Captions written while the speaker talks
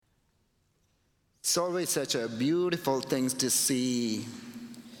It's always such a beautiful thing to see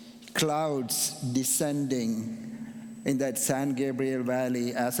clouds descending in that San Gabriel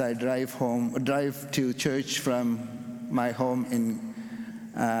Valley as I drive to church from my home in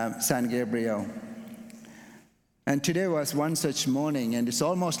San Gabriel. And today was one such morning, and it's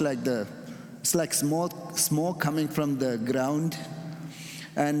almost like it's like smoke coming from the ground.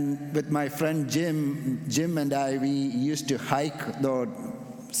 And with my friend Jim and I, we used to hike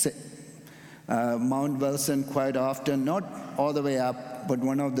Mount Wilson quite often, not all the way up, but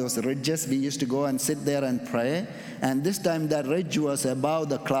one of those ridges. We used to go and sit there and pray. And this time that ridge was above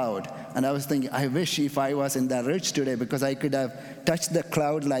the cloud. And I was thinking, I wish if I was in that ridge today, because I could have touched the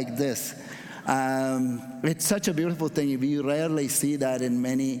cloud like this. It's such a beautiful thing. We rarely see that in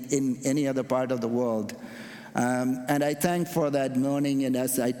any other part of the world. And I thank for that morning, and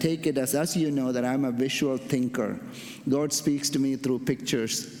as I take it, as you know, that I'm a visual thinker. God speaks to me through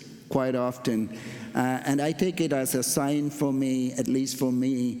pictures quite often. And I take it as a sign for me, at least for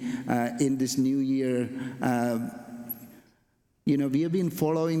me, in this new year. We have been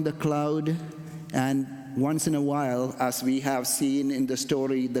following the cloud, and once in a while, as we have seen in the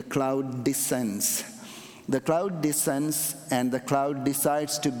story, the cloud descends. The cloud descends, and the cloud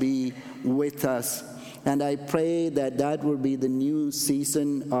decides to be with us. And I pray that that will be the new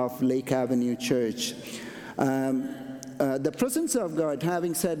season of Lake Avenue Church. The presence of God,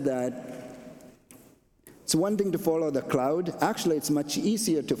 having said that, it's one thing to follow the cloud. Actually, it's much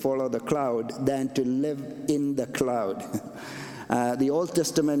easier to follow the cloud than to live in the cloud. The Old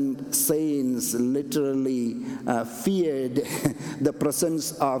Testament saints literally feared the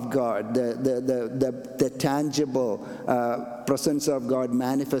presence of God, the tangible presence of God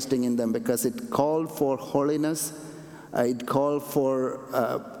manifesting in them, because it called for holiness. It called for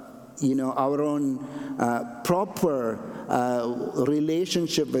our own proper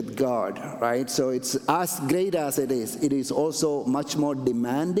relationship with God, right? So it's as great as it is also much more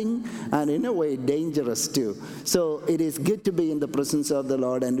demanding and in a way dangerous too. So it is good to be in the presence of the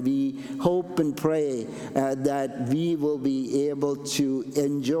Lord, and we hope and pray that we will be able to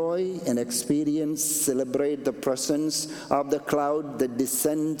enjoy and experience, celebrate the presence of the cloud, the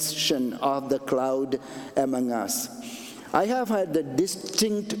descension of the cloud among us. I have had the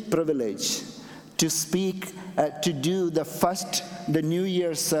distinct privilege to speak, to do the New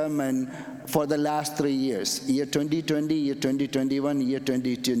Year sermon for the last 3 years, year 2020, year 2021, year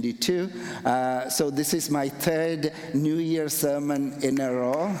 2022. So this is my third New Year sermon in a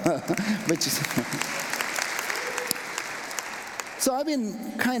row, which is... So I've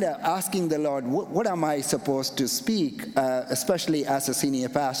been kind of asking the Lord, what am I supposed to speak, especially as a senior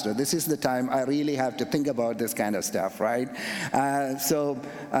pastor? This is the time I really have to think about this kind of stuff, right? So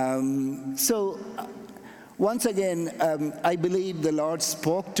once again, I believe the Lord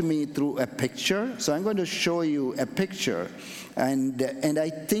spoke to me through a picture. So I'm going to show you a picture. And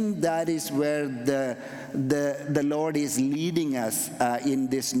I think that is where the Lord is leading us in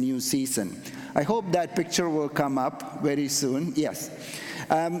this new season. I hope that picture will come up very soon. Yes.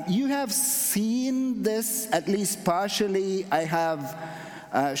 You have seen this, at least partially. I have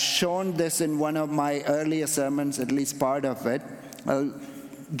shown this in one of my earlier sermons, at least part of it. I'll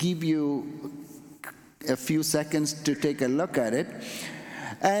give you a few seconds to take a look at it.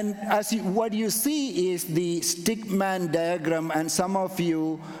 And what you see is the stickman diagram, and some of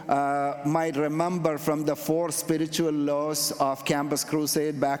you might remember from the 4 spiritual laws of Campus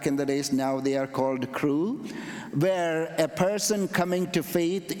Crusade back in the days. Now they are called Cru, where a person coming to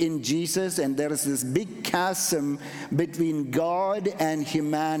faith in Jesus, and there is this big chasm between God and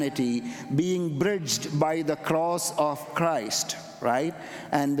humanity being bridged by the cross of Christ. Right?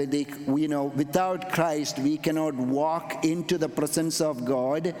 And without Christ, we cannot walk into the presence of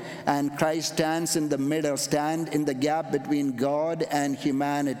God, and Christ stands in the middle, stand in the gap between God and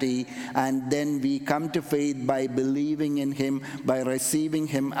humanity, and then we come to faith by believing in Him, by receiving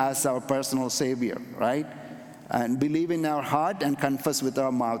Him as our personal Savior, right? And believe in our heart and confess with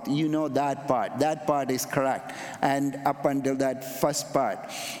our mouth. You know that part. That part is correct. And up until that first part.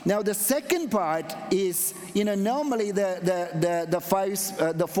 Now the second part is, normally the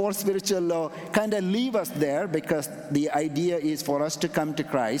 4 spiritual law kind of leave us there, because the idea is for us to come to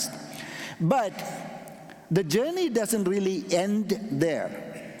Christ. But the journey doesn't really end there.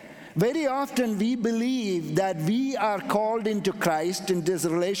 Very often we believe that we are called into Christ, into this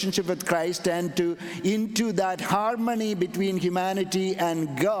relationship with Christ, and into that harmony between humanity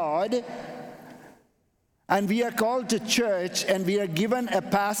and God. And we are called to church, and we are given a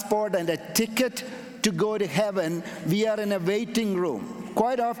passport and a ticket to go to heaven. We are in a waiting room.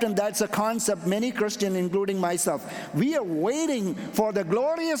 quite often that's a concept many Christians, including myself, we are waiting for the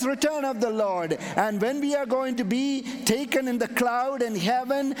glorious return of the Lord, and when we are going to be taken in the cloud in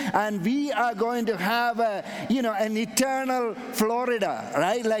heaven, and we are going to have an eternal Florida,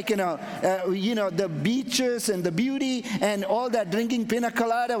 right? Like the beaches and the beauty and all that, drinking pina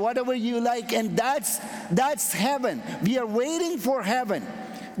colada, whatever you like, and that's heaven. We are waiting for heaven.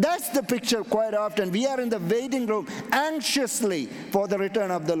 That's the picture quite often. We are in the waiting room anxiously for the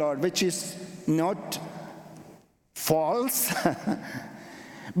return of the Lord, which is not false.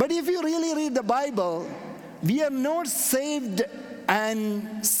 But if you really read the Bible, we are not saved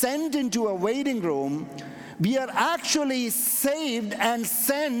and sent into a waiting room. We are actually saved and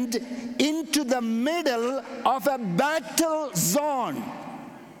sent into the middle of a battle zone.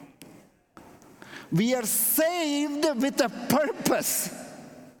 We are saved with a purpose.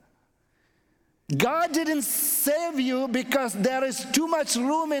 God didn't save you because there is too much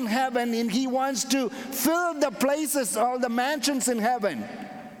room in heaven and He wants to fill the places, all the mansions in heaven.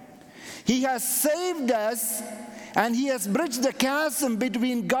 He has saved us, and He has bridged the chasm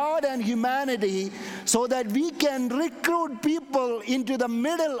between God and humanity so that we can recruit people into the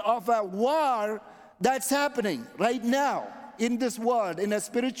middle of a war that's happening right now in this world, in a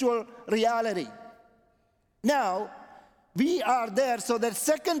spiritual reality. Now, we are there. So the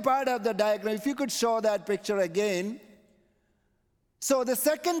second part of the diagram, if you could show that picture again. So the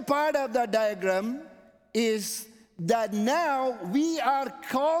second part of the diagram is that now we are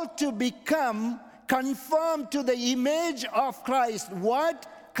called to become conformed to the image of Christ.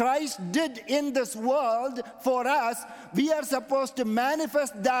 What Christ did in this world for us, we are supposed to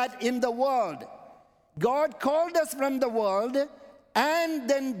manifest that in the world. God called us from the world, and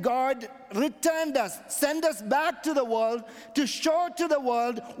then God returned us, sent us back to the world to show to the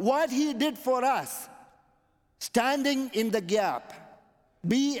world what He did for us. Standing in the gap,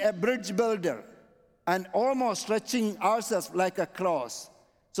 be a bridge builder, and almost stretching ourselves like a cross.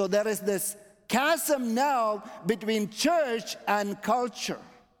 So there is this chasm now between church and culture.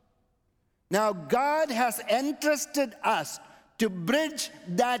 Now God has entrusted us to bridge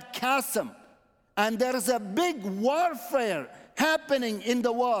that chasm, and there is a big warfare happening in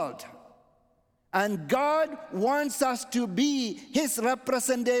the world. And God wants us to be His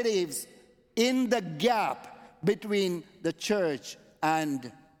representatives in the gap between the church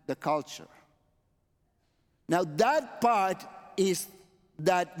and the culture. Now that part is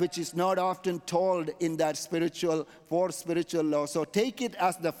that which is not often told in that fourth spiritual law. So take it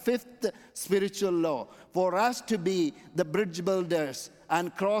as the fifth spiritual law, for us to be the bridge builders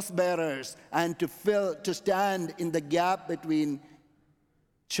and cross bearers, and to stand in the gap between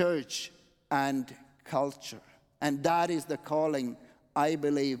church and culture. And that is the calling, I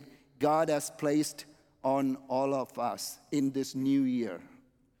believe, God has placed on all of us in this new year.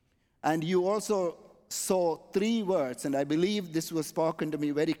 And you also saw three words, and I believe this was spoken to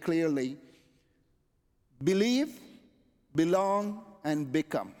me very clearly: believe, belong, and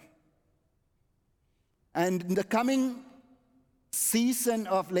become. And in the coming season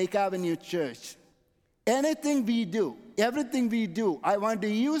of Lake Avenue Church, anything we do, everything we do, I want to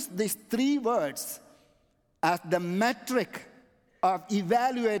use these three words as the metric of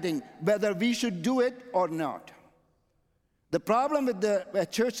evaluating whether we should do it or not. The problem with a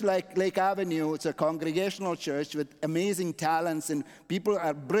church like Lake Avenue, it's a congregational church with amazing talents, and people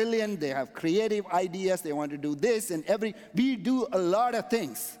are brilliant, they have creative ideas, they want to do this and we do a lot of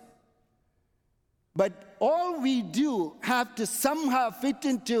things. But all we do have to somehow fit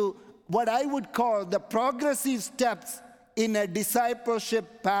into what I would call the progressive steps in a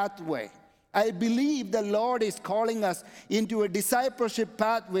discipleship pathway. I believe the Lord is calling us into a discipleship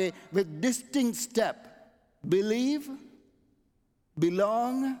pathway with distinct steps: believe,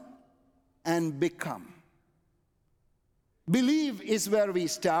 belong, and become. Believe is where we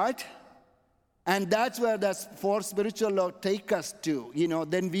start, and that's where the fourth spiritual law take us to.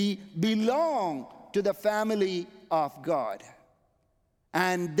 Then we belong to the family of God.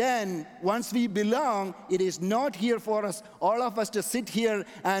 And then once we belong, it is not here for us, all of us, to sit here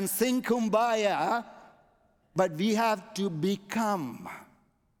and sing Kumbaya, but we have to become.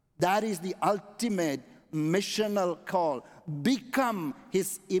 That is the ultimate missional call. Become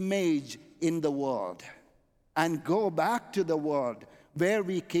His image in the world and go back to the world where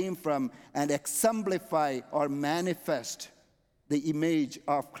we came from and exemplify or manifest the image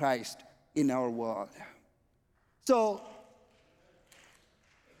of Christ in our world. So,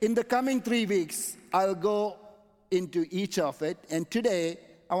 in the coming 3 weeks, I'll go into each of it. And today,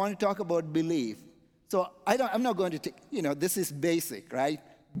 I want to talk about belief. So I'm not going to take, this is basic, right?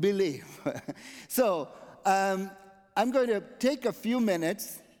 Belief. So I'm going to take a few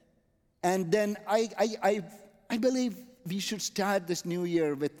minutes, and then I believe we should start this new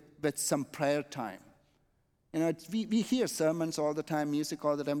year with some prayer time. We hear sermons all the time, music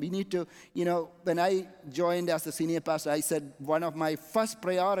all the time. We need to, when I joined as the senior pastor, I said one of my first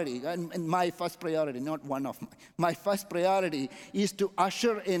priority, and my first priority, not one of my first priority is to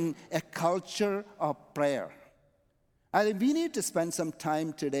usher in a culture of prayer. I think we need to spend some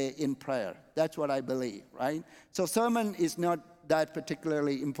time today in prayer. That's what I believe, right? So sermon is not that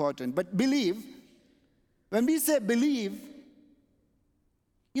particularly important. But believe, when we say believe,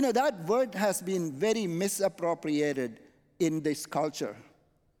 that word has been very misappropriated in this culture.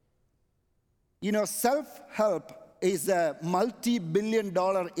 Self-help is a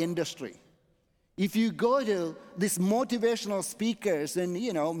multi-billion-dollar industry. If you go to these motivational speakers and,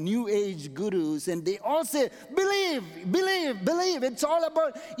 new age gurus, and they all say, believe, believe, believe. It's all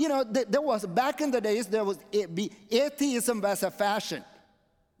about, there was, back in the days, atheism was a fashion.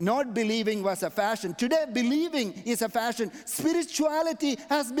 Not believing was a fashion. Today, believing is a fashion. Spirituality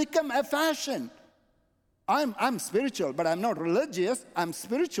has become a fashion. I'm spiritual, but I'm not religious. I'm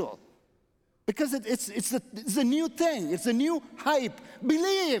spiritual. Because it's a new thing. It's a new hype.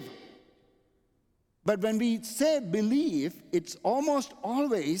 Believe. But when we say believe, it's almost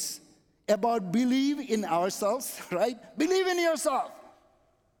always about believe in ourselves, right? Believe in yourself.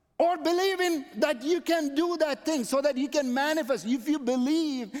 Or believe in that you can do that thing so that you can manifest. If you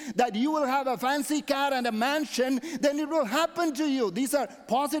believe that you will have a fancy car and a mansion, then it will happen to you. These are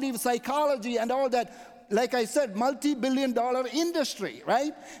positive psychology and all that. Like I said, multi-billion-dollar industry,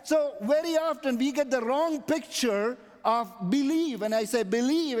 right? So very often we get the wrong picture of believe. When I say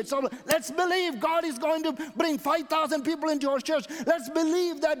believe, it's all, let's believe God is going to bring 5,000 people into our church. Let's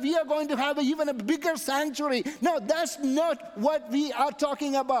believe that we are going to have even a bigger sanctuary. No, that's not what we are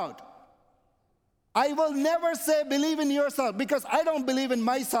talking about. I will never say believe in yourself because I don't believe in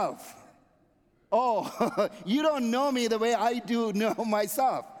myself. Oh, you don't know me the way I do know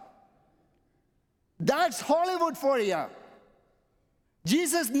myself. That's Hollywood for you.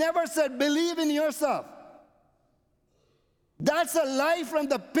 Jesus never said believe in yourself. That's a lie from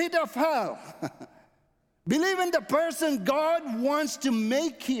the pit of hell. Believe in the person God wants to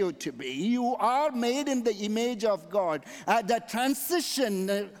make you to be. You are made in the image of God. The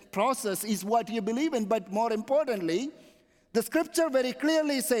transition process is what you believe in. But more importantly, the scripture very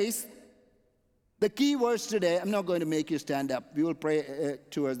clearly says, the key words today, I'm not going to make you stand up. We will pray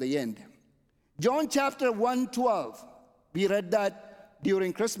towards the end. John chapter 1:12. We read that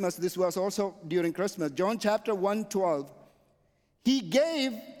during Christmas. This was also during Christmas. John chapter 1:12. He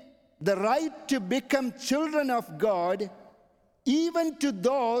gave the right to become children of God even to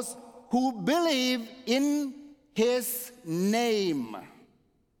those who believe in His name.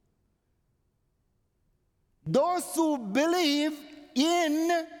 Those who believe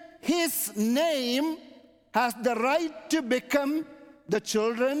in His name has the right to become the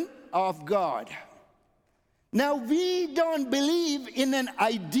children of God. Now, we don't believe in an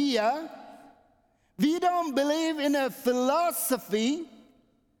idea. We don't believe in a philosophy.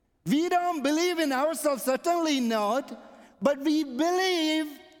 We don't believe in ourselves, certainly not. But we believe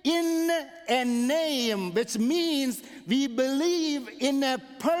in a name, which means we believe in a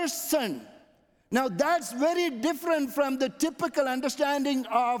person. Now, that's very different from the typical understanding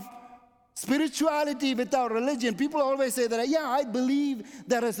of spirituality without religion. People always say that, yeah, I believe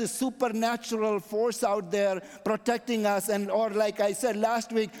there is a supernatural force out there protecting us. Or like I said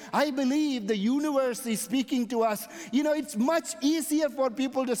last week, I believe the universe is speaking to us. It's much easier for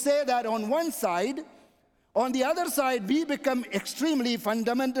people to say that on one side. On the other side, we become extremely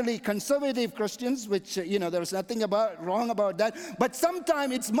fundamentally conservative Christians, which, there's nothing wrong about that. But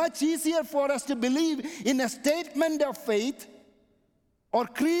sometimes it's much easier for us to believe in a statement of faith or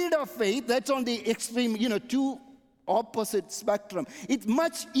creed of faith. That's on the extreme, two opposite spectrum. It's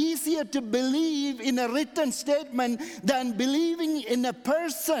much easier to believe in a written statement than believing in a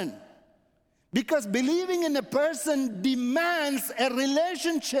person. Because believing in a person demands a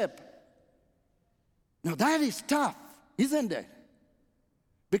relationship. Now that is tough, isn't it?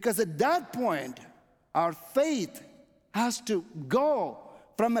 Because at that point, our faith has to go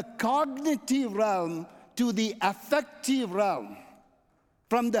from a cognitive realm to the affective realm.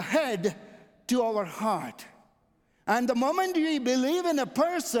 From the head to our heart. And the moment we believe in a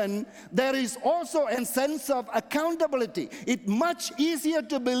person, there is also a sense of accountability. It's much easier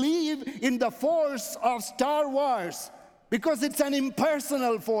to believe in the force of Star Wars because it's an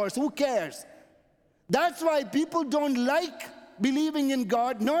impersonal force. Who cares? That's why people don't like believing in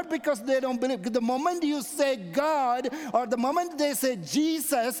God, not because they don't believe. The moment you say God, or the moment they say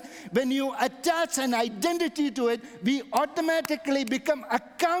Jesus, when you attach an identity to it, we automatically become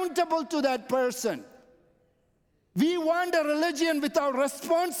accountable to that person. We want a religion without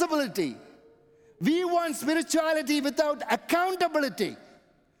responsibility. We want spirituality without accountability.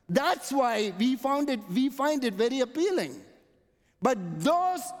 That's why we find it very appealing. But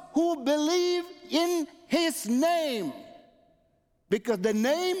those who believe in his name, because the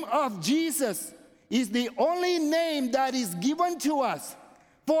name of Jesus is the only name that is given to us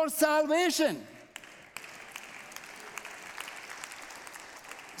for salvation.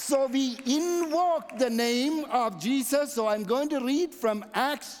 So we invoke the name of Jesus. So I'm going to read from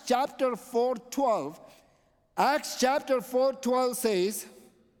Acts chapter 4:12. Acts chapter 4:12 says,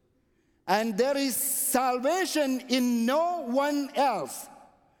 "And there is salvation in no one else,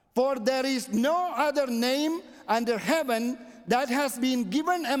 for there is no other name under heaven that has been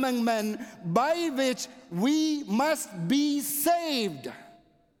given among men by which we must be saved."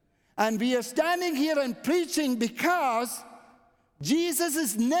 And we are standing here and preaching because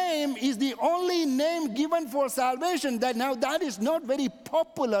Jesus' name is the only name given for salvation. That is not very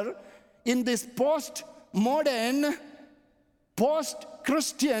popular in this post-modern,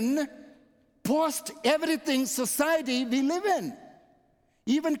 post-Christian, post-everything society we live in.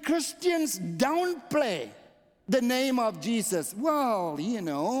 Even Christians downplay the name of Jesus. Well,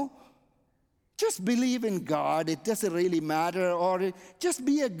 just believe in God. It doesn't really matter. Or just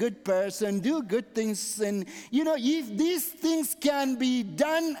be a good person. Do good things. And, if these things can be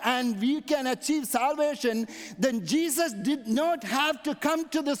done and we can achieve salvation, then Jesus did not have to come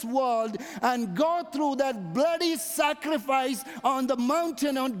to this world and go through that bloody sacrifice on the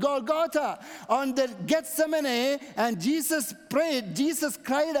mountain on Golgotha, on the Gethsemane. And Jesus prayed, Jesus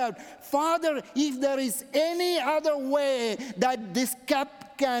cried out, "Father, if there is any other way that this cup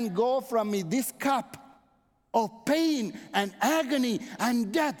can go from me, this cup of pain and agony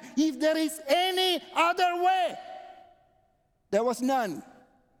and death, if there is any other way." There was none.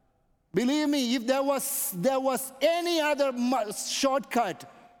 Believe me, if there was any other shortcut,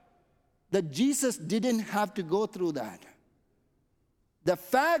 that Jesus didn't have to go through that. The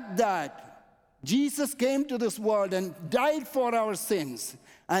fact that Jesus came to this world and died for our sins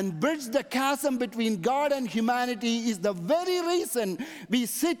and bridged the chasm between God and humanity is the very reason we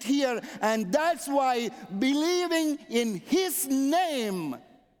sit here. And that's why believing in his name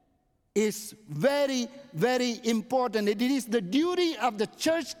is very, very important. It is the duty of the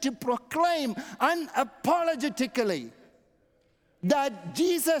church to proclaim unapologetically that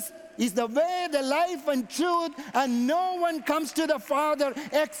Jesus is the way, the life, and truth, and no one comes to the Father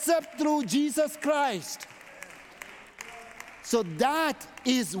except through Jesus Christ. So that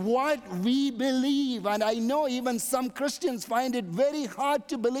is what we believe. And I know even some Christians find it very hard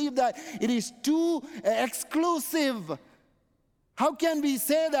to believe that it is too exclusive. How can we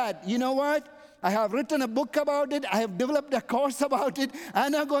say that? You know what? I have written a book about it. I have developed a course about it.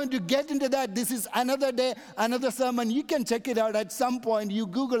 I'm not going to get into that. This is another day, another sermon. You can check it out at some point. You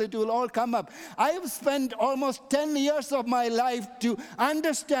Google it, it will all come up. I have spent almost 10 years of my life to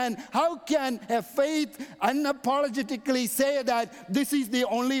understand how can a faith unapologetically say that this is the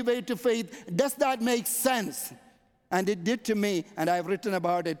only way to faith. Does that make sense? And it did to me, and I've written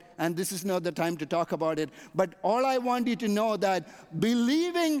about it, and this is not the time to talk about it. But all I want you to know that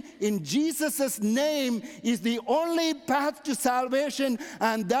believing in Jesus' name is the only path to salvation,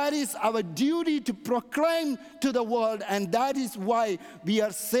 and that is our duty to proclaim to the world, and that is why we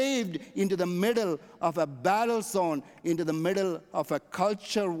are saved into the middle of a battle zone, into the middle of a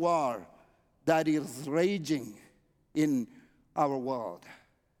culture war that is raging in our world.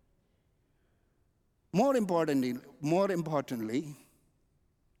 More importantly,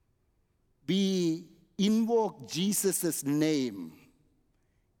 we invoke Jesus' name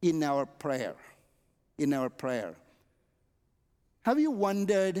in our prayer. Have you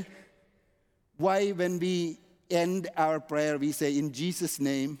wondered why when we end our prayer, we say, "In Jesus'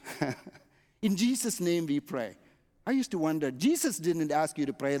 name"? In Jesus' name we pray. I used to wonder, Jesus didn't ask you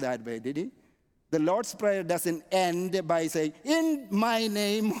to pray that way, did he? The Lord's Prayer doesn't end by saying, "In my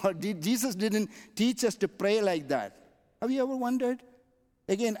name," or Jesus didn't teach us to pray like that. Have you ever wondered?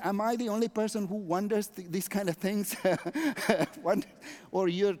 Again, am I the only person who wonders these kind of things? Or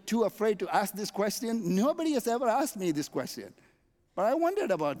you're too afraid to ask this question? Nobody has ever asked me this question. But I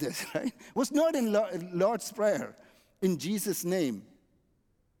wondered about this, right? It was not in Lord's Prayer, in Jesus' name.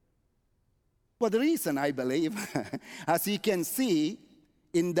 For the reason, I believe, as you can see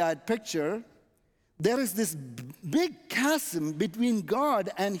in that picture, there is this big chasm between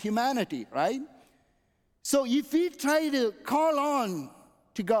God and humanity, right? So if we try to call on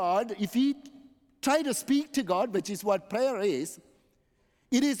to God, if we try to speak to God, which is what prayer is,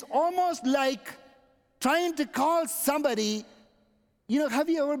 it is almost like trying to call somebody. Have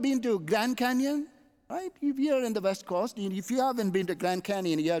you ever been to Grand Canyon? Right? If you're in the West Coast, if you haven't been to Grand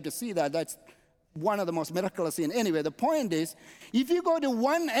Canyon, you have to see that. That's one of the most miraculous scenes. Anyway, the point is, if you go to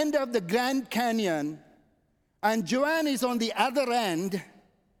one end of the Grand Canyon, and Joanne is on the other end,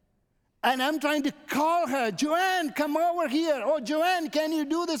 and I'm trying to call her, Joanne, come over here. Oh, Joanne, can you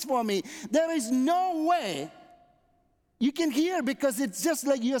do this for me? There is no way you can hear, because it's just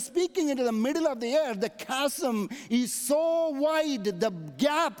like you're speaking into the middle of the air. The chasm is so wide. The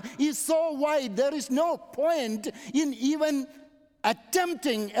gap is so wide. There is no point in even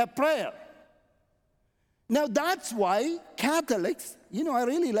attempting a prayer. Now, that's why Catholics, I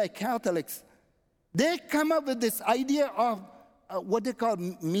really like Catholics, they come up with this idea of what they call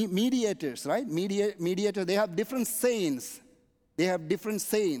mediators, right? Mediator. They have different saints.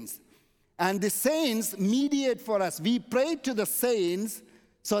 And the saints mediate for us. We pray to the saints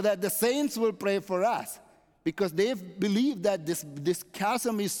so that the saints will pray for us. Because they believe that this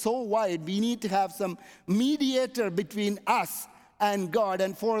chasm is so wide, we need to have some mediator between us and God.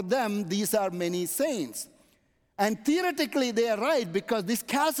 And for them, these are many saints. And theoretically, they are right, because this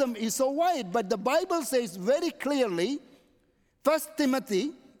chasm is so wide. But the Bible says very clearly, 1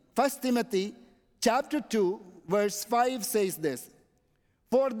 Timothy chapter 2, verse 5 says this.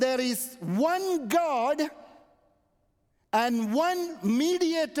 For there is one God and one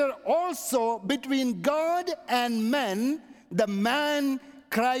mediator also between God and men, the man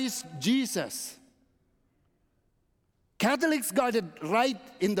Christ Jesus. Catholics got it right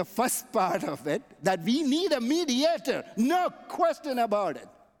in the first part of it, that we need a mediator, no question about it.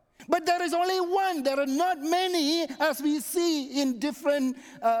 But there is only one. There are not many, as we see in different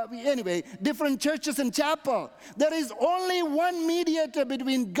churches and chapel. There is only one mediator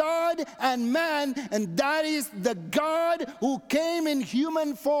between God and man, and that is the God who came in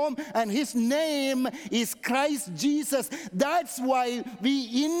human form, and his name is Christ Jesus. That's why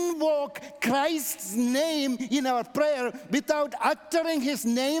we invoke Christ's name in our prayer without uttering his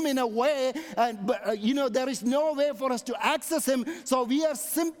name in a way, there is no way for us to access him, so we are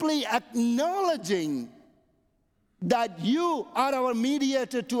simply acknowledging that you are our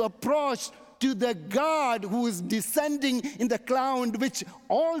mediator to approach to the God who is descending in the cloud, which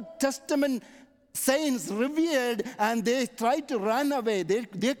Old Testament saints revered, and they tried to run away.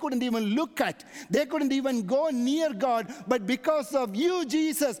 They couldn't even look at. They couldn't even go near God. But because of you,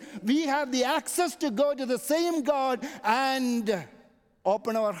 Jesus, we have the access to go to the same God and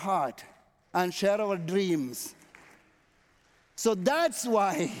open our heart and share our dreams. So that's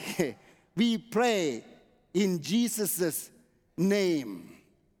why we pray in Jesus' name.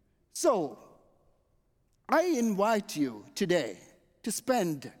 So I invite you today to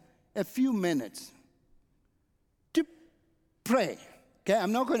spend a few minutes to pray. Okay,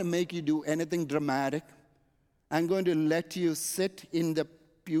 I'm not going to make you do anything dramatic. I'm going to let you sit in the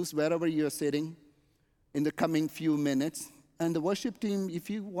pews wherever you're sitting in the coming few minutes. And the worship team,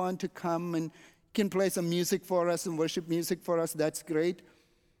 if you want to come and can play some music for us and worship music for us, that's great.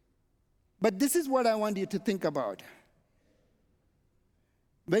 But this is what I want you to think about.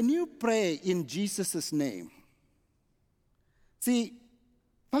 When you pray in Jesus' name, see,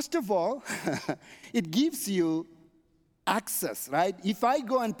 first of all, it gives you access, right? If I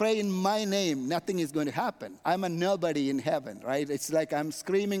go and pray in my name, nothing is going to happen. I'm a nobody in heaven, right? It's like I'm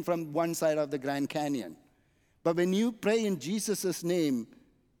screaming from one side of the Grand Canyon. But when you pray in Jesus' name,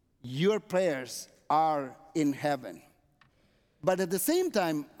 your prayers are in heaven. But at the same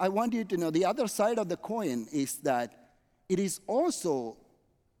time, I want you to know the other side of the coin is that it is also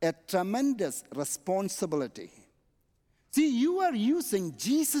a tremendous responsibility. See, you are using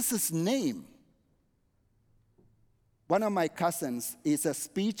Jesus' name. One of my cousins is a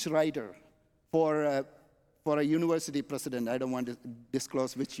speech writer for a university president. I don't want to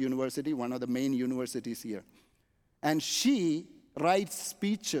disclose which university, one of the main universities here. And she writes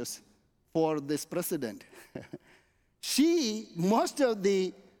speeches for this president. Most of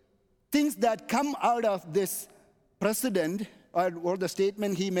the things that come out of this president, or the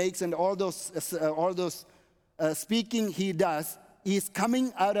statement he makes, and all those speaking he does, is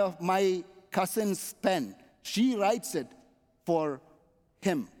coming out of my cousin's pen. She writes it for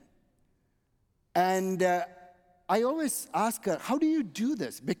him. And I always ask her, how do you do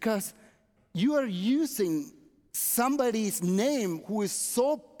this? Because you are using somebody's name who is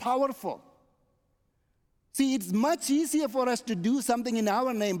so powerful. See, it's much easier for us to do something in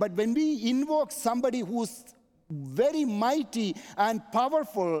our name, but when we invoke somebody who's very mighty and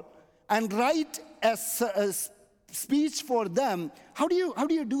powerful and write a speech for them. How do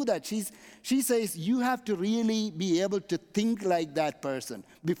you do that? She says you have to really be able to think like that person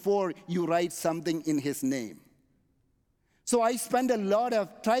before you write something in his name. So I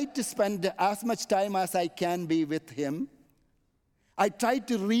tried to spend as much time as I can be with him. I tried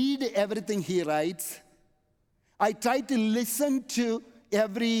to read everything he writes. I tried to listen to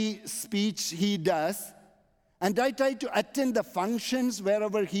every speech he does. And I try to attend the functions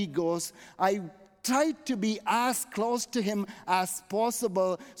wherever he goes. I try to be as close to him as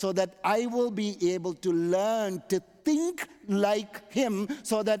possible so that I will be able to learn to think like him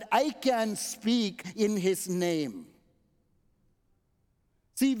so that I can speak in his name.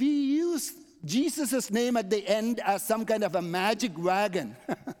 See, we use Jesus' name at the end as some kind of a magic wagon.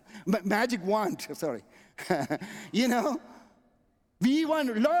 Magic wand, sorry. You know? We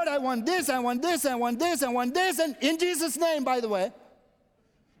want, Lord, I want this, I want this, I want this, I want this, and in Jesus' name, by the way.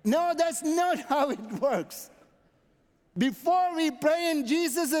 No, that's not how it works. Before we pray in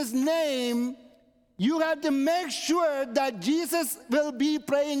Jesus' name, you have to make sure that Jesus will be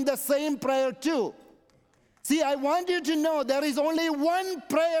praying the same prayer too. See, I want you to know there is only one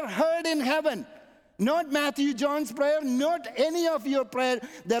prayer heard in heaven. Not Matthew John's prayer, not any of your prayer.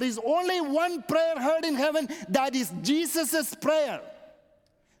 There is only one prayer heard in heaven, that is Jesus' prayer.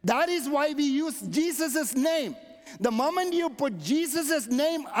 That is why we use Jesus' name. The moment you put Jesus'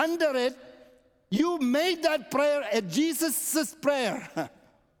 name under it, you made that prayer a Jesus' prayer.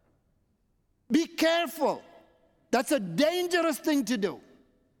 Be careful. That's a dangerous thing to do.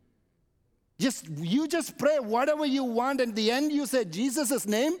 You just pray whatever you want, and at the end you say Jesus'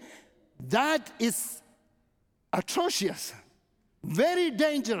 name. That is atrocious, very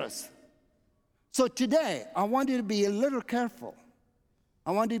dangerous. So today, I want you to be a little careful.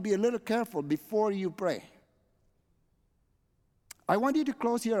 I want you to be a little careful before you pray. I want you to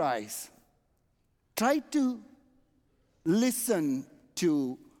close your eyes. Try to listen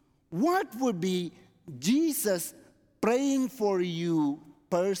to what would be Jesus praying for you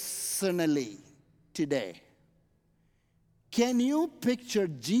personally today. Can you picture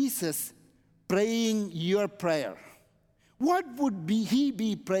Jesus praying your prayer? What would he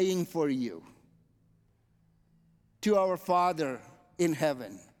be praying for you? To our Father in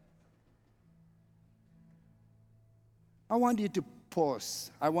heaven. I want you to pause.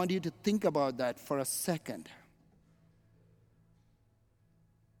 I want you to think about that for a second.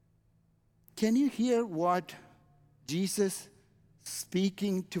 Can you hear what Jesus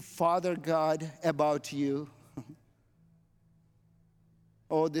speaking to Father God about you?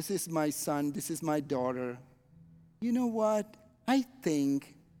 Oh, this is my son, this is my daughter. You know what? I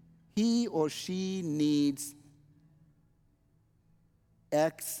think he or she needs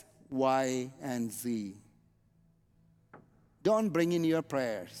X, Y, and Z. Don't bring in your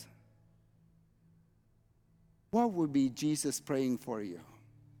prayers. What would be Jesus praying for you?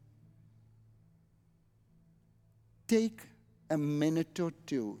 Take a minute or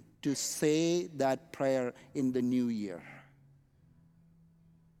two to say that prayer in the new year.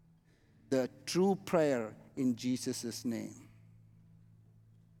 The true prayer in Jesus' name.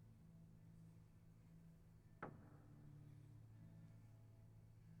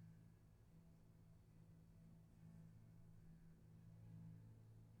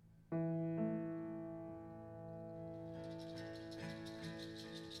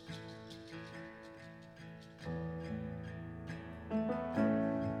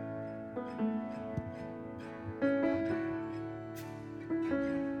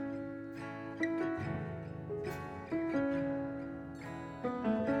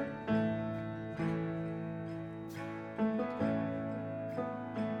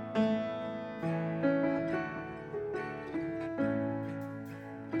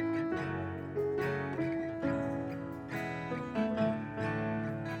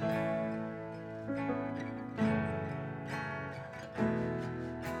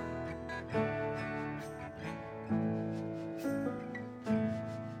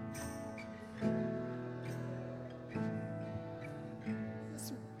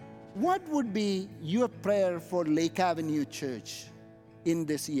 What would be your prayer for Lake Avenue Church in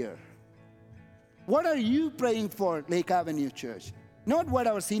this year? What are you praying for Lake Avenue Church? Not what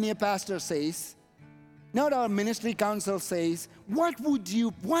our senior pastor says, not our ministry council says. What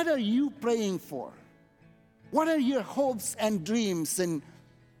are you praying for? What are your hopes and dreams and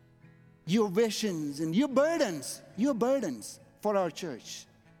your visions and your burdens for our church,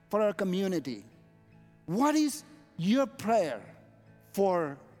 for our community? What is your prayer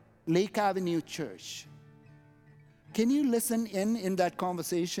for Lake Avenue Church? Can you listen in that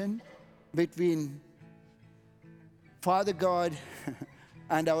conversation between Father God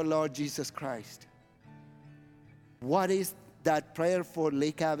and our Lord Jesus Christ? What is that prayer for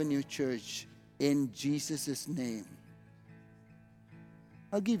Lake Avenue Church? In Jesus' name.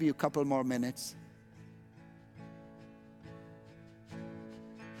 I'll give you a couple more minutes.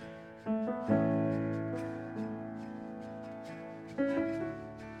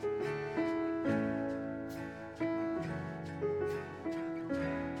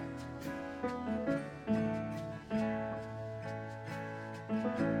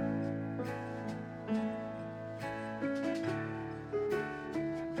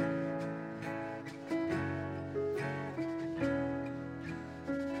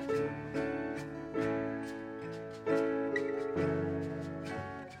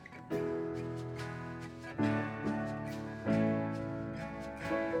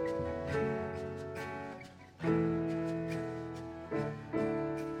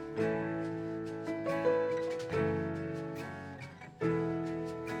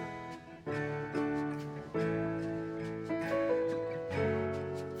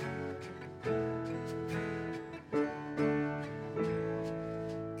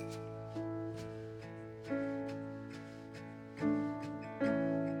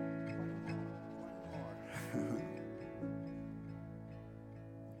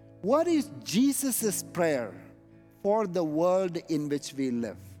 What is Jesus' prayer for the world in which we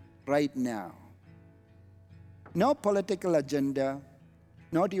live right now? No political agenda,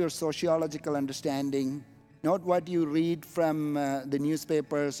 not your sociological understanding, not what you read from the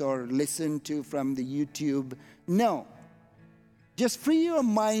newspapers or listen to from the YouTube. No. Just free your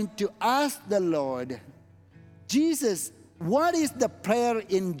mind to ask the Lord, Jesus, what is the prayer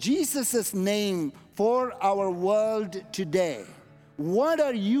in Jesus' name for our world today? What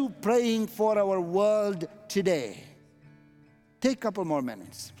are you praying for our world today? Take a couple more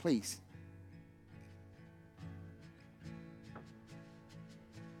minutes, please.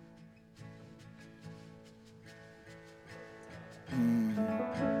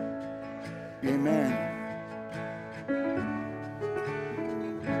 Amen.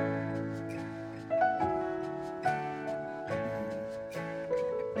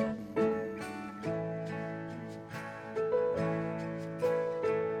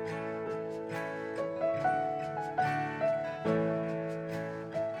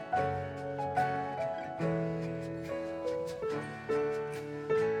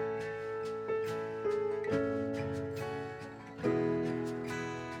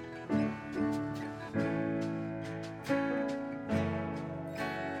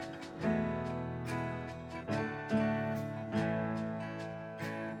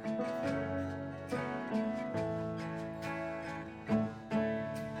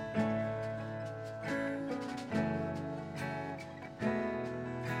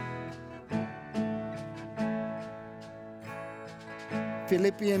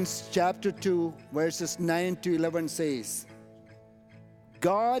 Philippians chapter 2, verses 9 to 11 says,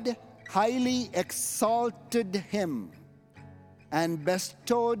 God highly exalted him and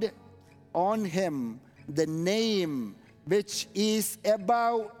bestowed on him the name which is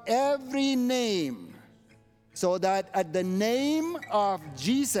above every name, so that at the name of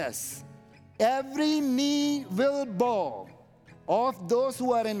Jesus every knee will bow, of those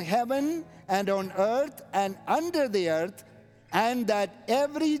who are in heaven and on earth and under the earth, and that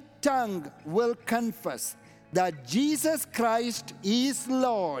every tongue will confess that Jesus Christ is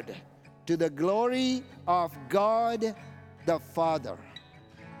Lord, to the glory of God the Father.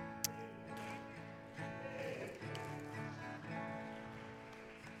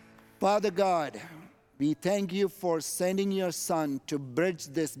 Father God, we thank you for sending your Son to bridge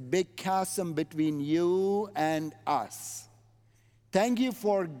this big chasm between you and us. Thank you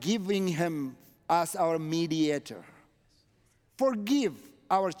for giving him as our mediator. Forgive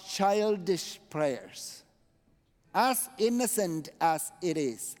our childish prayers, as innocent as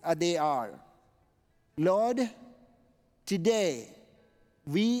they are. Lord, today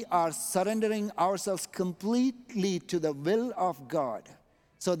we are surrendering ourselves completely to the will of God,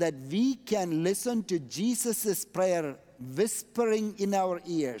 so that we can listen to Jesus' prayer whispering in our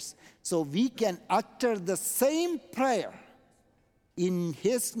ears, so we can utter the same prayer in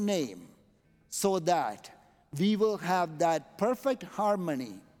his name, so that we will have that perfect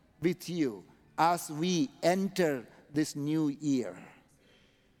harmony with you as we enter this new year.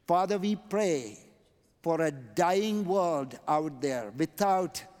 Father, we pray for a dying world out there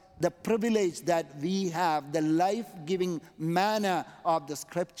without the privilege that we have, the life-giving manna of the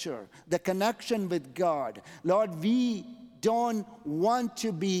Scripture, the connection with God. Lord, we don't want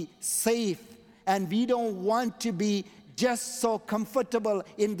to be safe, and we don't want to be just so comfortable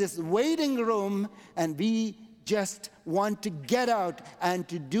in this waiting room, and we just want to get out and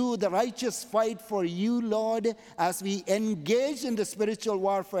to do the righteous fight for you, Lord, as we engage in the spiritual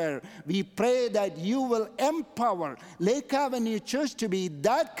warfare. We pray that you will empower Lake Avenue Church to be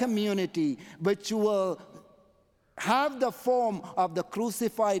that community which will have the form of the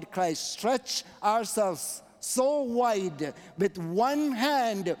crucified Christ. Stretch ourselves so wide. With one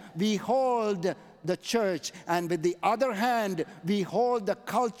hand, we hold the church, and with the other hand, we hold the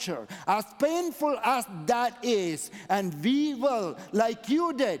culture. As painful as that is, and we will, like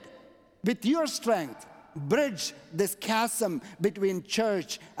you did, with your strength, bridge this chasm between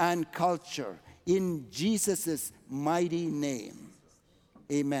church and culture. In Jesus' mighty name,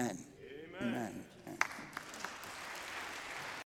 amen. Amen. Amen.